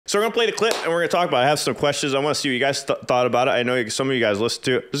So we're going to play the clip and we're going to talk about it. I have some questions. I want to see what you guys thought about it. I know some of you guys listened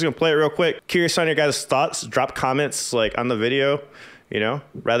to it. Just going to play it real quick. Curious on your guys' thoughts. Drop comments like on the video, you know,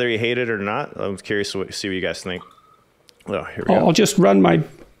 whether you hate it or not. I'm curious to see what you guys think. Oh, here we go. I'll just run my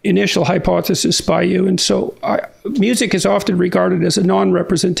initial hypothesis by you. And so music is often regarded as a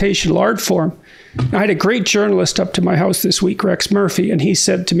non-representational art form. I had a great journalist up to my house this week, Rex Murphy, and he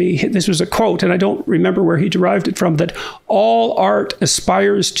said to me, this was a quote, and I don't remember where he derived it from, that all art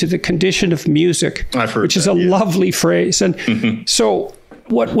aspires to the condition of music, which is a lovely phrase. And so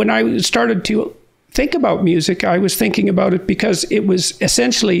when I started to think about music, I was thinking about it because it was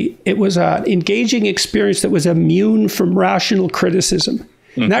essentially, it was an engaging experience that was immune from rational criticism.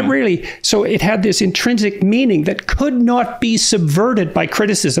 And that really, so it had this intrinsic meaning that could not be subverted by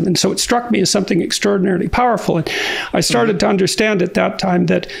criticism. And so it struck me as something extraordinarily powerful. And I started to understand at that time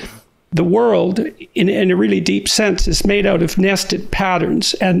that the world, in a really deep sense, is made out of nested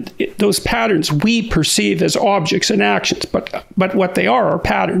patterns. And those patterns we perceive as objects and actions, but what they are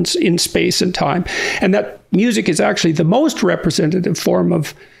patterns in space and time. And that music is actually the most representative form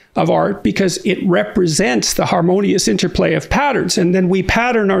of art because it represents the harmonious interplay of patterns. And then we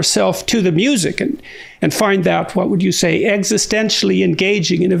pattern ourselves to the music and find that, what would you say, existentially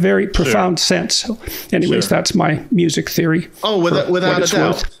engaging in a very profound sense. So anyways, that's my music theory. Oh, without a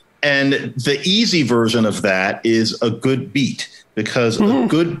doubt. And the easy version of that is a good beat, because a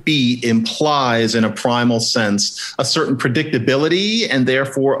good beat implies in a primal sense a certain predictability and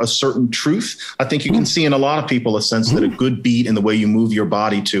therefore a certain truth. I think you can see in a lot of people a sense that a good beat and the way you move your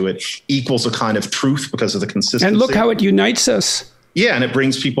body to it equals a kind of truth because of the consistency. And look how it unites us. Yeah, and it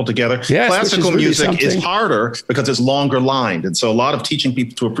brings people together. Yes, classical music is harder because it's longer lined. And so a lot of teaching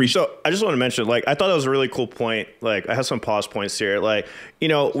people to appreciate. So I just want to mention, like, I thought that was a really cool point. Like, I have some pause points here. Like, you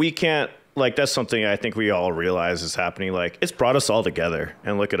know, we can't, like, that's something I think we all realize is happening. Like, it's brought us all together.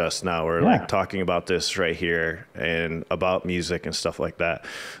 And look at us now. We're like talking about this right here and about music and stuff like that.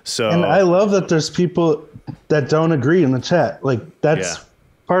 So, and I love that there's people that don't agree in the chat. Like, that's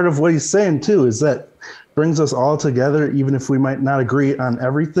part of what he's saying too, is that brings us all together, even if we might not agree on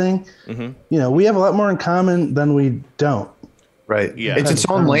everything. You know, we have a lot more in common than we don't. Right. Yeah. It's its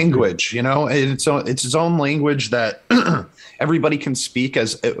own language, you know, it's its own language that everybody can speak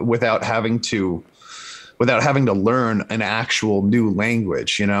without having to learn an actual new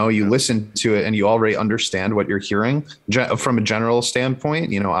language. You know, you listen to it and you already understand what you're hearing from a general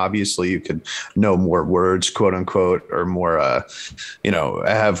standpoint. You know, obviously you could know more words, quote unquote, or more, you know,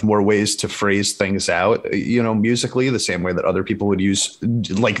 have more ways to phrase things out, you know, musically, the same way that other people would use,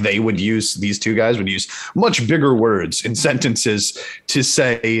 like they would use, these two guys would use much bigger words in sentences to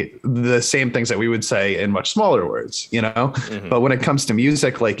say the same things that we would say in much smaller words, you know. But when it comes to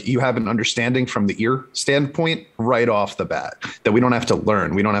music, like, you have an understanding from the ear standpoint right off the bat that we don't have to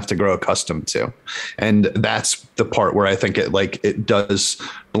learn, we don't have to grow accustomed to. And that's the part where I think it does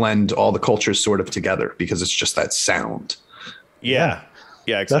blend all the cultures sort of together, because it's just that sound. Yeah,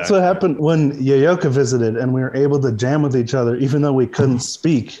 exactly. That's what happened when Yoyoka visited and we were able to jam with each other even though we couldn't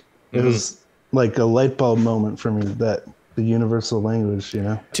speak. It was like a light bulb moment for me, that the universal language, you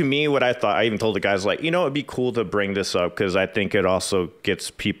know. To me, what I thought, I even told the guys, like, you know, it'd be cool to bring this up because I think it also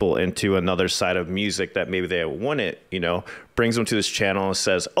gets people into another side of music that maybe they wouldn't, you know, brings them to this channel and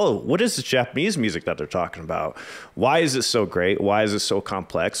says, oh, what is this Japanese music that they're talking about? Why is it so great? Why is it so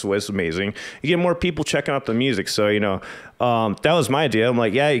complex? What's amazing? You get more people checking out the music. So, you know, that was my idea. I'm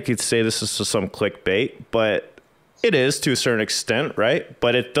like, yeah, you could say this is some clickbait, but it is to a certain extent, right?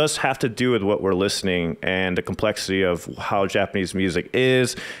 But it does have to do with what we're listening and the complexity of how Japanese music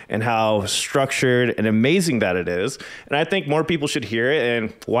is and how structured and amazing that it is. And I think more people should hear it,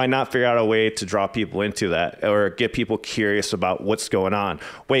 and why not figure out a way to draw people into that or get people curious about what's going on.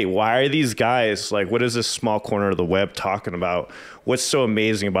 Wait, why are these guys, like, what is this small corner of the web talking about? What's so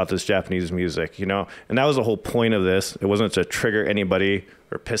amazing about this Japanese music, you know? And that was the whole point of this. It wasn't to trigger anybody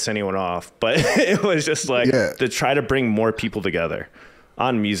or piss anyone off, but it was just like to try to bring more people together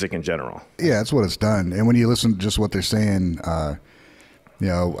on music in general. Yeah, that's what it's done. And when you listen to just what they're saying, you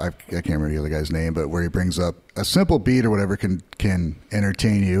know, I can't remember the other guy's name, but where he brings up a simple beat or whatever can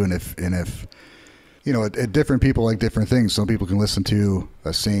entertain you. And if you know, different people like different things. Some people can listen to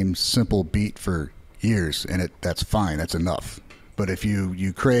a same simple beat for years, and that's fine. That's enough. But if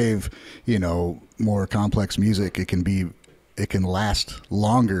you crave, you know, more complex music, it can last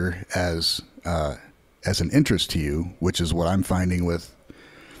longer as an interest to you, which is what I'm finding with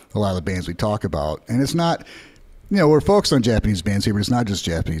a lot of the bands we talk about. And it's not, you know, we're focused on Japanese bands here, but it's not just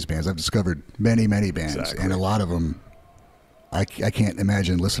Japanese bands. I've discovered many bands, and a lot of them, I can't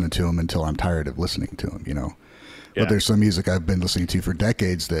imagine listening to them until I'm tired of listening to them, you know. But there's some music I've been listening to for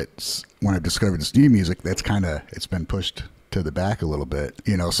decades that when I've discovered this new music, that's it's been pushed to the back a little bit,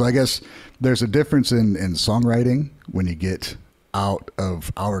 you know? So I guess there's a difference in songwriting when you get out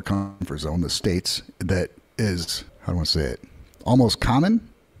of our comfort zone, the States, that is, how do I want to say it, almost common.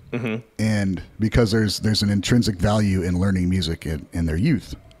 And because there's an intrinsic value in learning music in their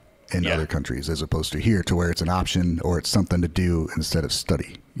youth in other countries, as opposed to here, to where it's an option or it's something to do instead of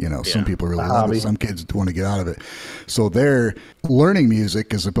study. You know, some people really love it. Some kids want to get out of it. So their learning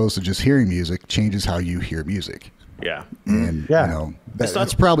music as opposed to just hearing music changes how you hear music. Yeah. And you know,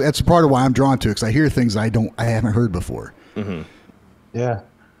 that's part of why I'm drawn to it, because I hear things I haven't heard before. Yeah.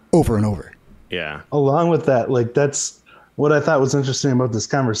 Over and over. Yeah. Along with that, like, that's what I thought was interesting about this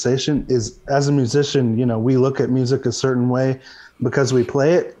conversation is, as a musician, you know, we look at music a certain way because we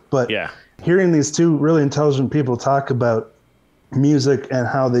play it, but hearing these two really intelligent people talk about music and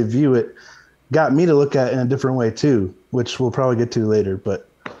how they view it got me to look at it in a different way too, which we'll probably get to later, but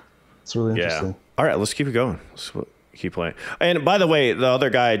it's really interesting. All right, let's keep it going. Let's keep playing. And by the way, the other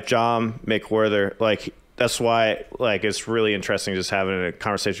guy, John McWhirter, like, that's why, like, it's really interesting just having a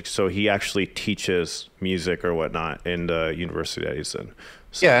conversation. So he actually teaches music or whatnot in the university that he's in.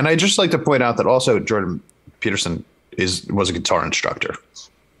 So. Yeah, and I just like to point out that also Jordan Peterson was a guitar instructor.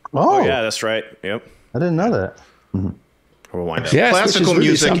 Oh yeah, that's right. Yep. I didn't know that. We'll wind up. Yes, classical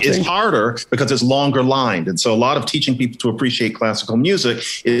music is harder because it's longer lined. And so a lot of teaching people to appreciate classical music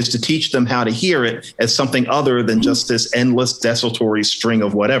is to teach them how to hear it as something other than just this endless desultory string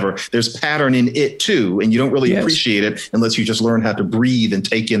of whatever. There's pattern in it too, and you don't really appreciate it unless you just learn how to breathe and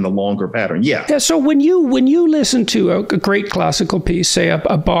take in the longer pattern. Yeah. So when you listen to a great classical piece, say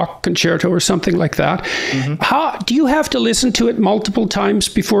a Bach concerto or something like that, how do you have to listen to it multiple times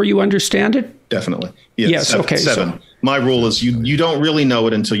before you understand it? Definitely. Yes. Seven. So my rule is you don't really know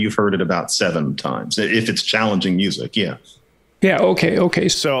it until you've heard it about 7 times, if it's challenging music. Yeah. Yeah. Okay.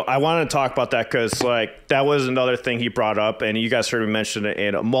 So I want to talk about that because, like, that was another thing he brought up, and you guys heard me mention it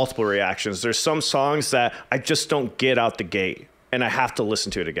in multiple reactions. There's some songs that I just don't get out the gate, and I have to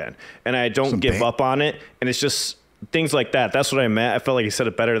listen to it again, and I don't give up on it. And it's just things like that. That's what I meant. I felt like he said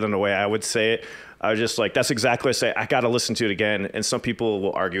it better than the way I would say it. I was just like, that's exactly what I say. I got to listen to it again. And some people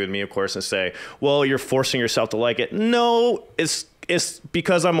will argue with me, of course, and say, well, you're forcing yourself to like it. No, it's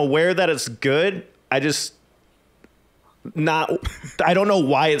because I'm aware that it's good. I don't know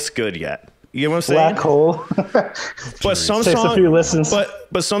why it's good yet. You know what I'm saying? Black hole. But some songs,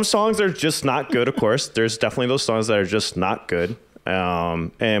 but some songs are just not good. Of course, there's definitely those songs that are just not good.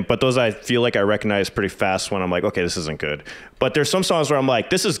 But those I feel like I recognize pretty fast when I'm like, okay, this isn't good. But there's some songs where I'm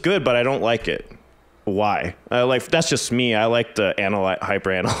like, this is good, but I don't like it. Why? Like, that's just me. I like to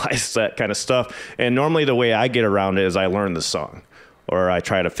hyperanalyze that kind of stuff. And normally the way I get around it is I learn the song, or I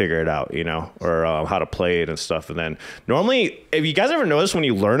try to figure it out, you know, or how to play it and stuff. And then normally, if you guys ever notice when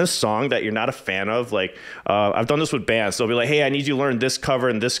you learn a song that you're not a fan of, like, I've done this with bands. They'll be like, hey, I need you to learn this cover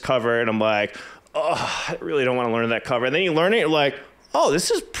and this cover. And I'm like, oh, I really don't want to learn that cover. And then you learn it, you're like, oh,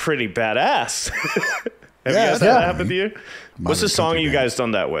 this is pretty badass. Have you guys had that happen to you? What's the song you guys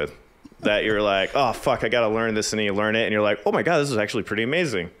done that with? That you're like, oh, fuck, I got to learn this. And then you learn it and you're like, oh my God, this is actually pretty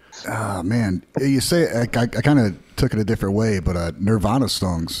amazing. Oh, man. You say, I kind of took it a different way, but Nirvana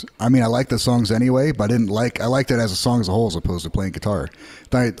songs, I mean, I like the songs anyway, but I liked it as a song as a whole as opposed to playing guitar.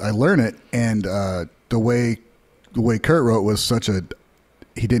 I learn it, and the way Kurt wrote was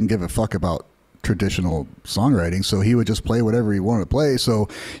he didn't give a fuck about traditional songwriting, so he would just play whatever he wanted to play. So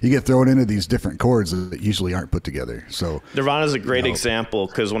you get thrown into these different chords that usually aren't put together. So Nirvana is a great example,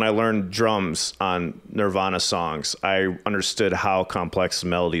 because when I learned drums on Nirvana songs, I understood how complex the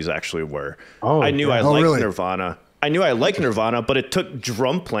melodies actually were. I knew I liked Nirvana. I knew I liked Nirvana, but it took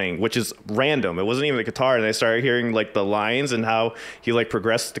drum playing, which is random. It wasn't even the guitar. And I started hearing like the lines and how he like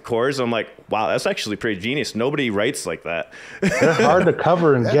progressed the chords. I'm like, wow, that's actually pretty genius. Nobody writes like that. They're hard to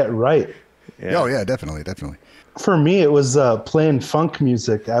cover and get right. Yeah. Oh yeah, definitely. For me, it was playing funk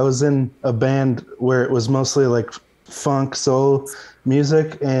music. I was in a band where it was mostly like funk soul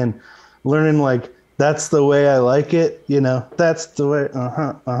music, and learning like, that's the way I like it. You know, that's the way.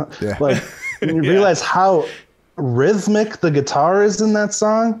 Yeah. Like you realize how rhythmic the guitar is in that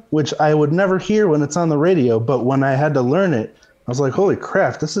song, which I would never hear when it's on the radio. But when I had to learn it, I was like, holy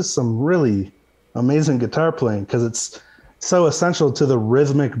crap, this is some really amazing guitar playing, because it's so essential to the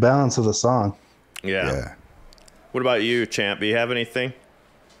rhythmic balance of the song. Yeah. What about you, Champ? Do you have anything?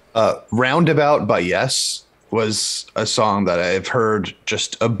 Roundabout by Yes was a song that I've heard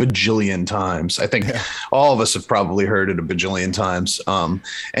just a bajillion times. I think all of us have probably heard it a bajillion times.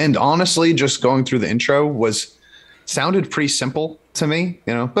 And honestly, just going through the intro was sounded pretty simple to me,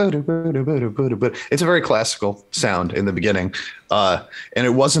 you know, but it's a very classical sound in the beginning. And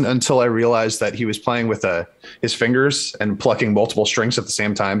it wasn't until I realized that he was playing with his fingers and plucking multiple strings at the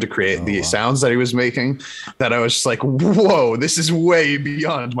same time to create the sounds that he was making that I was just like, whoa, this is way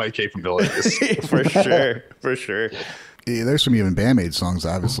beyond my capabilities. For sure. For sure. Yeah, there's some even Band-Aid songs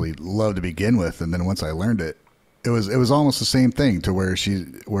I obviously love to begin with. And then once I learned it, it was almost the same thing to where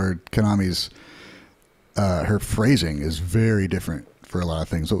Konami's her phrasing is very different for a lot of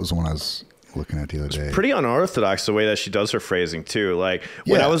things. What was the one I was looking at the other day? Pretty unorthodox the way that she does her phrasing too. Like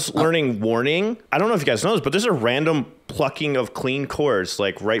when I was learning Warning, I don't know if you guys know this, but there's a random plucking of clean chords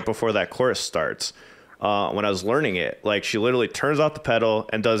like right before that chorus starts. When I was learning it, like she literally turns off the pedal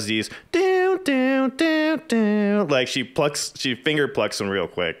and does these down, down, down, down. Like she finger plucks them real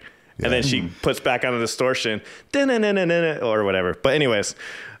quick. And then she puts back on the distortion, or whatever. But anyways,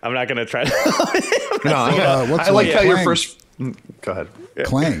 I'm not gonna try to. I like how your first. Go ahead.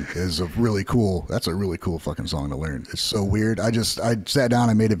 Clang is a really cool. That's a really cool fucking song to learn. It's so weird. I sat down.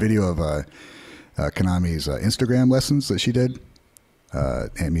 I made a video of Konami's Instagram lessons that she did.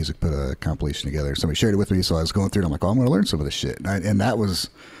 And Music put a compilation together. Somebody shared it with me, so I was going through it. I'm like, oh, I'm going to learn some of this shit. And that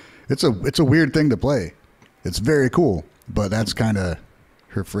was, it's a weird thing to play. It's very cool, but that's kind of.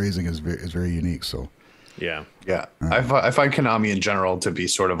 Her phrasing is very unique. So, yeah. I find Konami in general to be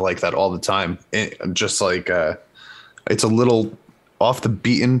sort of like that all the time. Just like it's a little off the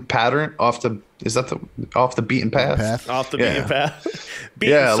beaten pattern. Off the beaten path. Off the beaten path.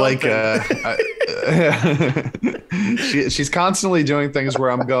 She's constantly doing things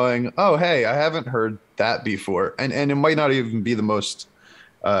where I'm going, oh hey, I haven't heard that before, and it might not even be the most.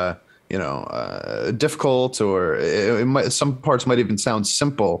 Difficult, or some parts might even sound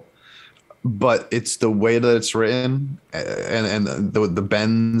simple, but it's the way that it's written and the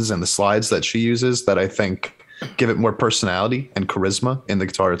bends and the slides that she uses that I think give it more personality and charisma in the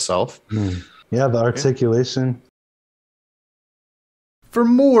guitar itself. Yeah, the articulation. For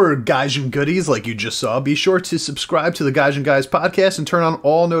more Gaijin goodies like you just saw, be sure to subscribe to the Gaijin Guys podcast and turn on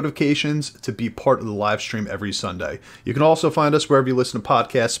all notifications to be part of the live stream every Sunday. You can also find us wherever you listen to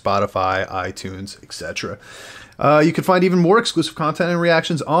podcasts, Spotify, iTunes, etc. You can find even more exclusive content and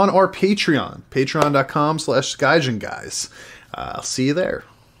reactions on our Patreon, patreon.com/Gaijin Guys. I'll see you there.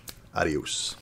 Adios.